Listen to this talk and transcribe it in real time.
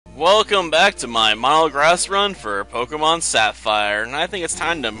Welcome back to my monograss run for Pokemon Sapphire, and I think it's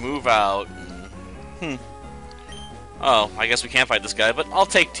time to move out. Oh, I guess we can't fight this guy, but I'll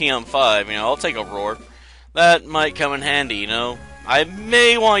take TM5, I'll take a Roar. That might come in handy, I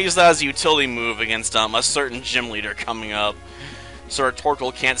may want to use that as a utility move against a certain gym leader coming up, so our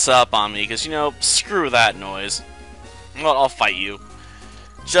Torkoal can't set up on me, because, screw that noise. Well, I'll fight you.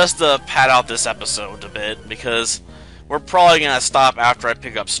 Just to pad out this episode a bit, because we're probably going to stop after I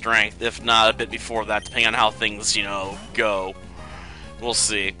pick up Strength, if not a bit before that, depending on how things, go. We'll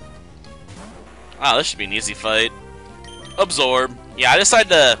see. Ah, this should be an easy fight. Absorb. Yeah, I decided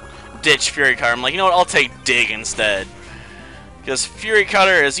to ditch Fury Cutter. I'm like, you know what, I'll take Dig instead. Because Fury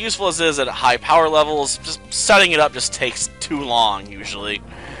Cutter, as useful as it is at high power levels, just setting it up just takes too long, usually.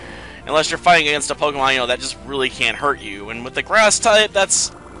 Unless you're fighting against a Pokemon, that just really can't hurt you. And with the Grass type,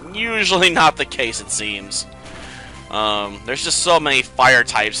 that's usually not the case, it seems. There's just so many Fire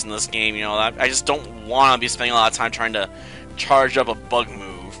types in this game, I just don't want to be spending a lot of time trying to charge up a Bug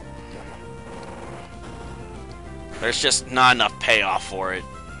move. There's just not enough payoff for it.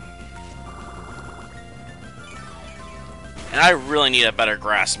 And I really need a better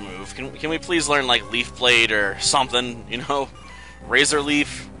Grass move. Can we please learn, like, Leaf Blade or something, Razor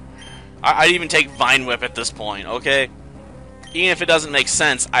Leaf? I'd even take Vine Whip at this point, okay? Even if it doesn't make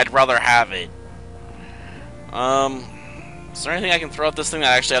sense, I'd rather have it. Is there anything I can throw at this thing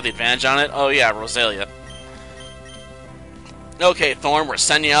that I actually have the advantage on it? Oh yeah, Roselia. Okay, Thorn, we're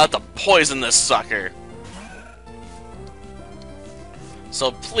sending you out to poison this sucker.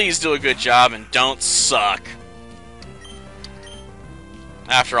 So please do a good job and don't suck.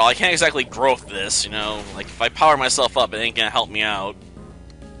 After all, I can't exactly growth this, Like, if I power myself up, it ain't gonna help me out.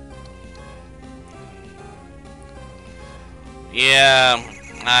 Yeah,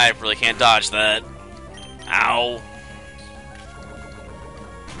 I really can't dodge that. Ow.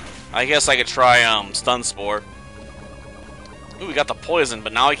 I guess I could try, Stun Spore. Ooh, we got the poison,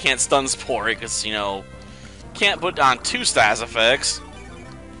 but now I can't Stun Spore it, because, can't put on 2 status effects.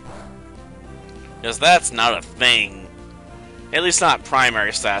 Because that's not a thing. At least not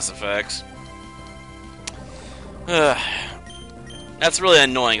primary status effects. That's really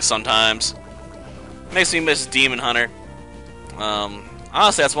annoying sometimes. Makes me miss Demon Hunter.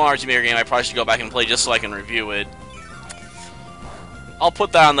 Honestly, that's one RPG game I probably should go back and play just so I can review it. I'll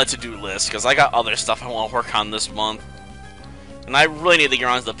put that on the to-do list, because I got other stuff I want to work on this month. And I really need to get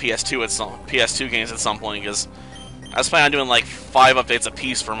on to the PS2 games at some point, because I was planning on doing like 5 updates a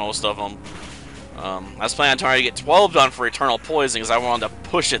piece for most of them. I was planning on trying to get 12 done for Eternal Poison, because I wanted to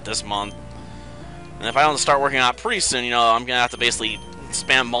push it this month. And if I don't start working on it pretty soon, I'm going to have to basically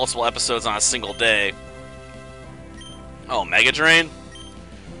spam multiple episodes on a single day. Oh, Mega Drain?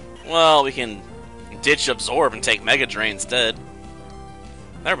 Well, we can ditch Absorb and take Mega Drain instead.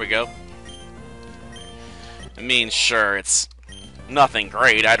 There we go. I mean, sure, it's nothing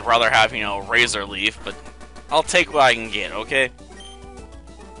great. I'd rather have, Razor Leaf, but I'll take what I can get, okay?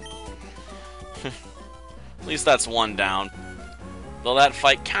 At least that's 1 down. Though that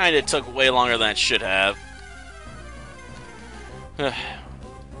fight kinda took way longer than it should have.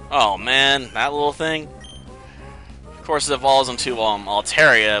 Oh man, that little thing. Of course it evolves into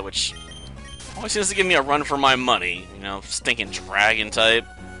Altaria, which always seems to give me a run for my money. Stinking dragon type.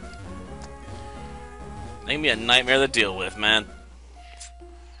 They can be a nightmare to deal with, man.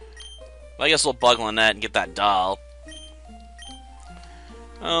 But I guess we'll bug on that and get that doll.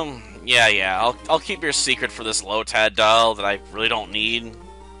 Yeah, I'll keep your secret for this Lotad doll that I really don't need.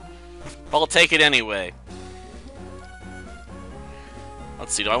 But I'll take it anyway.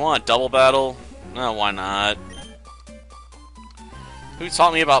 Let's see, do I want a double battle? No, why not? Who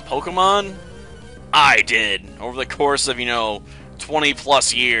taught me about Pokemon? I did, over the course of, 20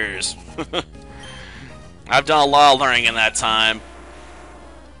 plus years. I've done a lot of learning in that time.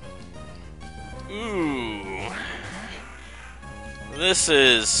 Ooh. This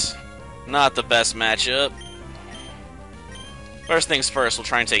is not the best matchup. First things first, we'll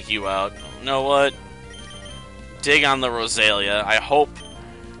try and take you out. You know what? Dig on the Roselia. I hope,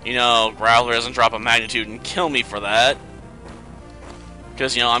 Growler doesn't drop a Magnitude and kill me for that.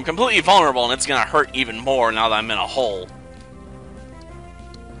 Because, I'm completely vulnerable and it's going to hurt even more now that I'm in a hole.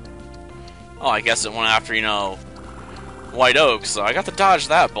 Oh, I guess it went after, White Oak, so I got to dodge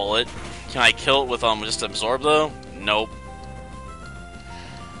that bullet. Can I kill it with, just Absorb, though? Nope.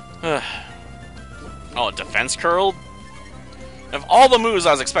 Oh, Defense Curled? Of all the moves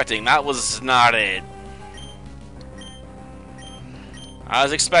I was expecting, that was not it. I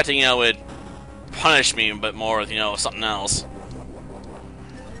was expecting, it would punish me, but more with, something else.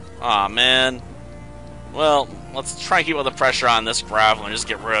 Aw, man. Well, let's try and keep all the pressure on this gravel and just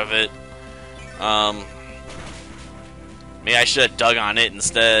get rid of it. Maybe I should have dug on it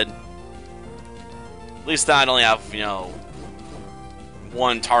instead. At least I'd only have, you know,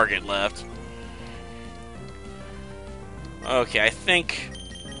 one target left. Okay, I think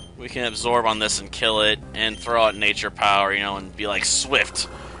we can absorb on this and kill it, and throw out nature power, you know, and be like Swift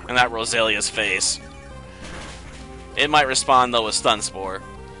in that Rosalia's face. It might respond, though, with Stun Spore.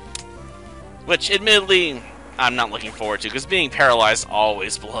 Which, admittedly, I'm not looking forward to, because being paralyzed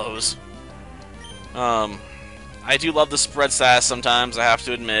always blows. I do love the spread status sometimes, I have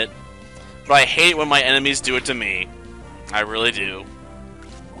to admit. But I hate when my enemies do it to me. I really do.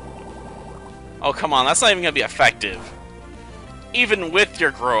 Oh, come on, that's not even going to be effective. Even with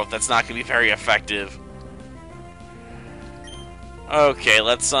your growth, that's not going to be very effective. Okay,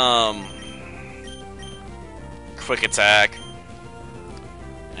 let's, quick attack.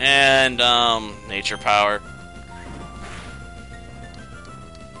 And, nature power.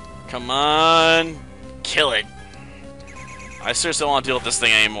 Come on. Kill it. I seriously don't want to deal with this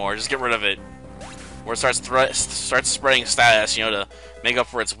thing anymore. Just get rid of it. Or it starts spreading status, you know, to make up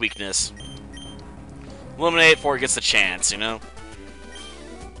for its weakness. Eliminate it before it gets the chance, you know?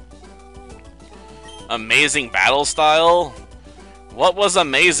 Amazing battle style? What was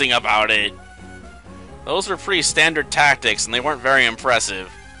amazing about it? Those were pretty standard tactics, and they weren't very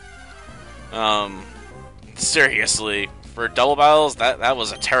impressive. Seriously. For double battles, that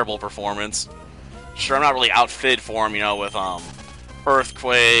was a terrible performance. Sure, I'm not really outfitted for them, you know, with,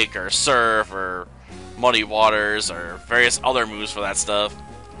 Earthquake, or Surf, or Muddy Waters, or various other moves for that stuff.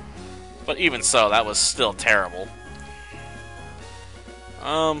 But even so, that was still terrible.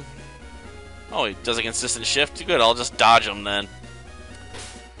 Oh, he does a consistent shift? Good, I'll just dodge him then.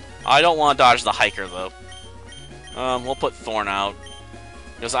 I don't want to dodge the hiker, though. We'll put Thorn out.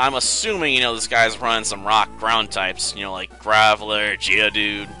 Because I'm assuming, you know, this guy's running some rock ground types, you know, like Graveler,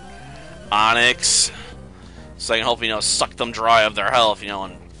 Geodude, Onyx. So I can hope, you know, suck them dry of their health, you know,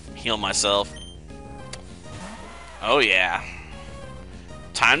 and heal myself. Oh, yeah.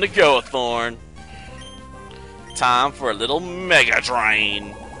 Time to go, Thorn. Time for a little Mega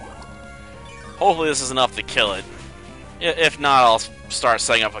Drain. Hopefully this is enough to kill it. If not, I'll start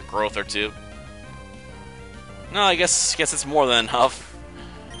setting up a growth or two. No, I guess it's more than enough.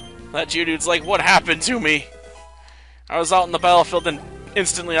 That Geodude's like, what happened to me? I was out in the battlefield and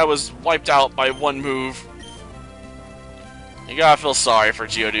instantly I was wiped out by one move. You gotta feel sorry for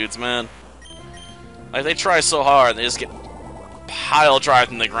Geodudes, man. Like, they try so hard, they just get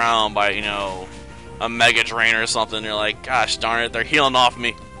pile-drived in the ground by, you know, a Mega Drain or something. You're like, gosh darn it, they're healing off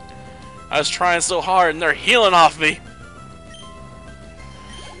me. I was trying so hard and they're healing off me.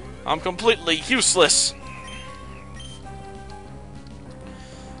 I'm completely useless.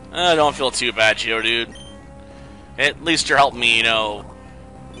 I don't feel too bad, Geodude. At least you're helping me, you know,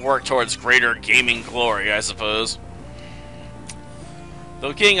 work towards greater gaming glory, I suppose.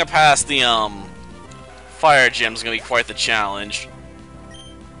 Though getting past the, Fire Gym is going to be quite the challenge.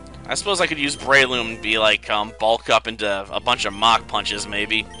 I suppose I could use Breloom and be like, bulk up into a bunch of Mach Punches,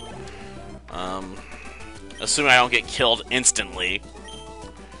 maybe. Assuming I don't get killed instantly.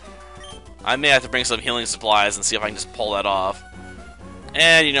 I may have to bring some healing supplies and see if I can just pull that off.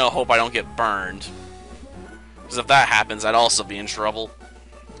 And, you know, hope I don't get burned. Because if that happens, I'd also be in trouble.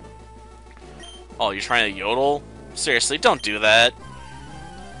 Oh, you're trying to yodel? Seriously, don't do that.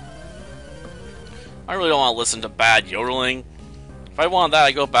 I really don't want to listen to bad yodeling. If I wanted that,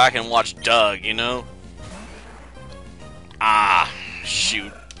 I'd go back and watch Doug, you know? Ah,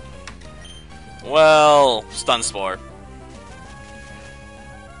 shoot. Well, Stun Spore.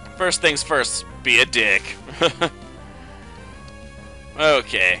 First things first, be a dick.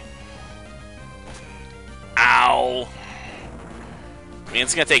 Okay. Ow. I mean,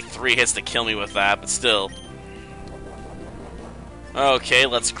 it's gonna take 3 hits to kill me with that, but still. Okay,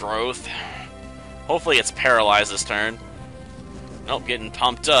 let's growth. Hopefully it's paralyzed this turn. Nope, getting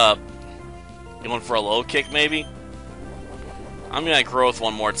pumped up. Going for a low kick, maybe? I'm gonna growth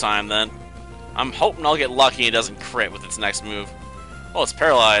one more time, then. I'm hoping I'll get lucky and it doesn't crit with its next move. Oh, it's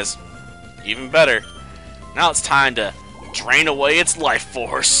paralyzed. Even better. Now it's time to drain away its life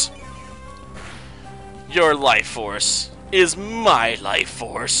force. Your life force is my life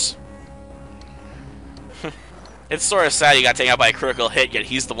force. It's sort of sad he got taken out by a critical hit, yet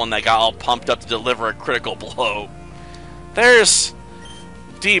he's the one that got all pumped up to deliver a critical blow. There's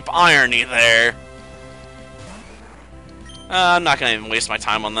deep irony there. I'm not going to even waste my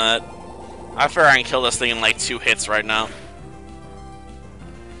time on that. I figure I can kill this thing in like 2 hits right now.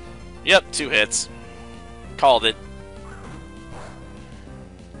 Yep, 2 hits. Called it.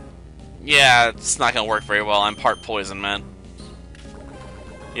 Yeah, it's not gonna work very well. I'm part poison, man.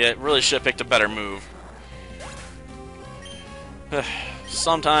 Yeah, it really should have picked a better move.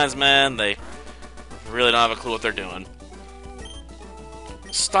 Sometimes, man, they really don't have a clue what they're doing.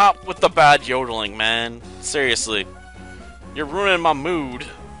 Stop with the bad yodeling, man. Seriously. You're ruining my mood.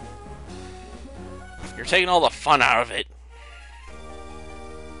 You're taking all the fun out of it.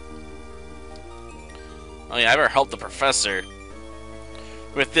 Oh yeah, I better help the professor.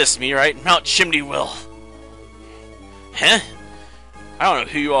 With this meteorite, Mount Chimney will. Huh? I don't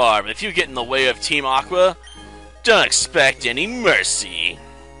know who you are, but if you get in the way of Team Aqua, don't expect any mercy.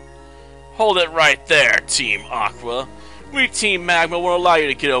 Hold it right there, Team Aqua. We Team Magma won't allow you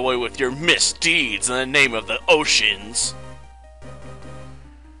to get away with your misdeeds in the name of the oceans.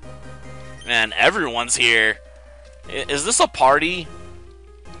 Man, everyone's here. Is this a party?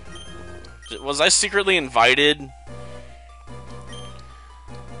 Was I secretly invited?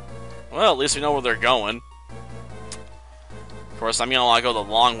 Well, at least we know where they're going. Of course, I'm gonna want to go the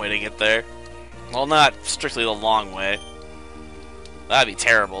long way to get there. Well, not strictly the long way. That'd be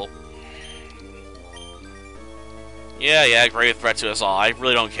terrible. Yeah, great threat to us all. I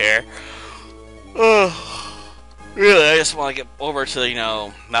really don't care. Really, I just want to get over to, you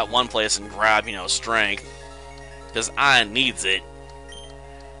know, that one place and grab, you know, strength. Because I needs it.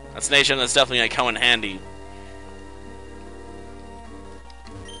 That's a nation that's definitely going to come in handy.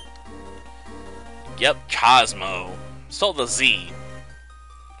 Yep, Cosmo. Still the Z.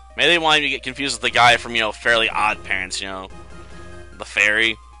 Maybe they want you to get confused with the guy from, you know, Fairly Odd Parents, you know. The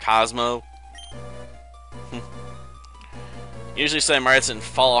fairy, Cosmo. Usually say Mario's in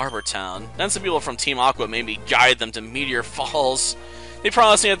Fall Harbor Town. Then some people from Team Aqua made me guide them to Meteor Falls. They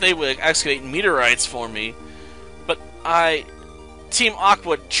promised me that they would excavate meteorites for me. But Team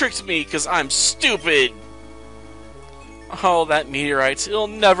Aqua tricked me because I'm stupid! Oh, that meteorite. It'll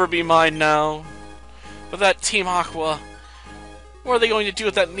never be mine now. But that Team Aqua... What are they going to do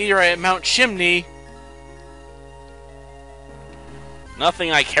with that meteorite at Mount Chimney?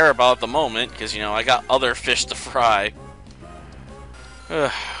 Nothing I care about at the moment, because, you know, I got other fish to fry.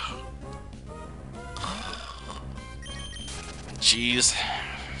 Jeez.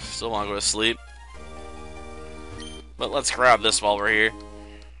 Still want to go to sleep. But let's grab this while we're here.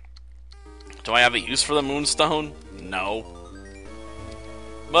 Do I have a use for the Moonstone? No.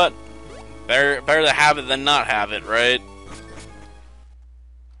 But, better to have it than not have it, right?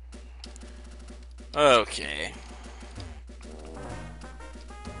 Okay.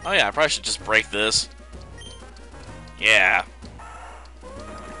 Oh yeah, I probably should just break this. Yeah.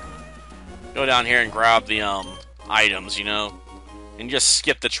 Go down here and grab the, items, you know? And just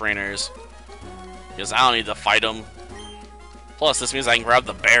skip the trainers. Because I don't need to fight them. Plus, this means I can grab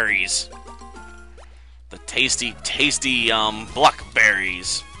the berries. The tasty, tasty,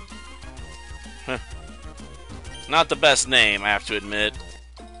 blackberries. Not the best name, I have to admit.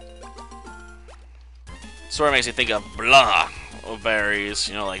 Sort of makes me think of blah berries,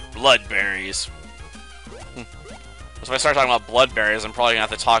 you know, like blood berries. So if I start talking about blood berries, I'm probably gonna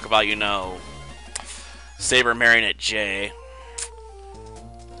have to talk about, you know, Saber Marionette J.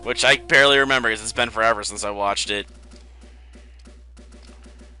 Which I barely remember because it's been forever since I watched it.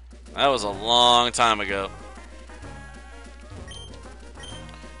 That was a long time ago.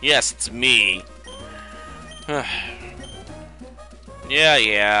 Yes, it's me.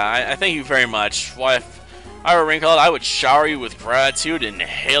 Yeah, I thank you very much. Why, if I were Ring Cloud, I would shower you with gratitude and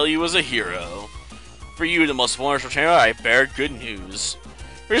hail you as a hero. For you, the most wonderful trainer, I bear good news.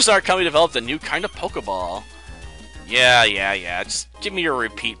 Our company developed a new kind of Pokeball. Yeah. Just give me your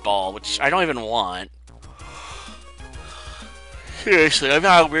repeat ball, which I don't even want. Seriously, I'm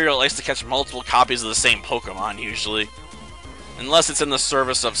not a weirdo that likes to catch multiple copies of the same Pokemon, usually. Unless it's in the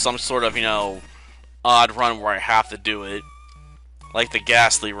service of some sort of, you know, odd run where I have to do it. Like the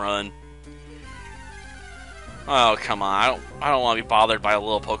Ghastly run. Oh, come on. I don't want to be bothered by a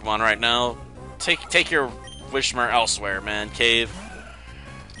little Pokemon right now. Take your Wishmer elsewhere, man cave.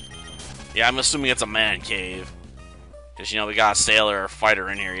 Yeah, I'm assuming it's a man cave. Because, you know, we got a sailor or a fighter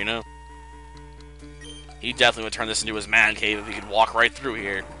in here, you know? He definitely would turn this into his man cave if he could walk right through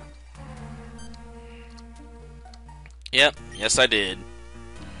here. Yep, yes I did.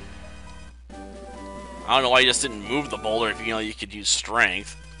 I don't know why you just didn't move the boulder if you know you could use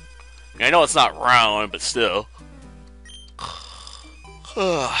strength. I mean, I know it's not round, but still.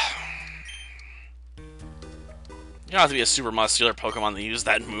 You don't have to be a super muscular Pokemon to use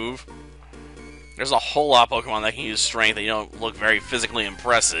that move. There's a whole lot of Pokemon that can use strength that you don't look very physically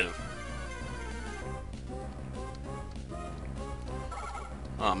impressive.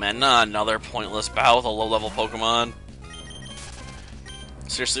 Oh man, not another pointless battle with a low-level Pokemon.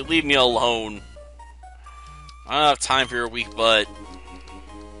 Seriously, leave me alone. I don't have time for your weak butt.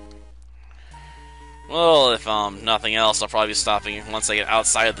 Well, if nothing else, I'll probably be stopping once I get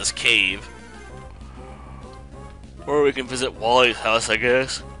outside of this cave. Or we can visit Wally's house, I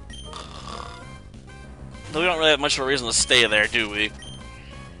guess. Though we don't really have much of a reason to stay there, do we?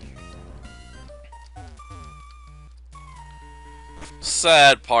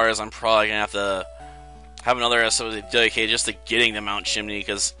 Sad part is I'm probably gonna have to have another episode dedicated just to getting to Mount Chimney,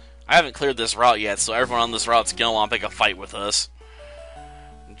 because I haven't cleared this route yet, so everyone on this route's gonna want to pick a fight with us.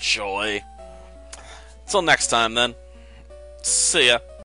 Joy. Until next time, then. See ya.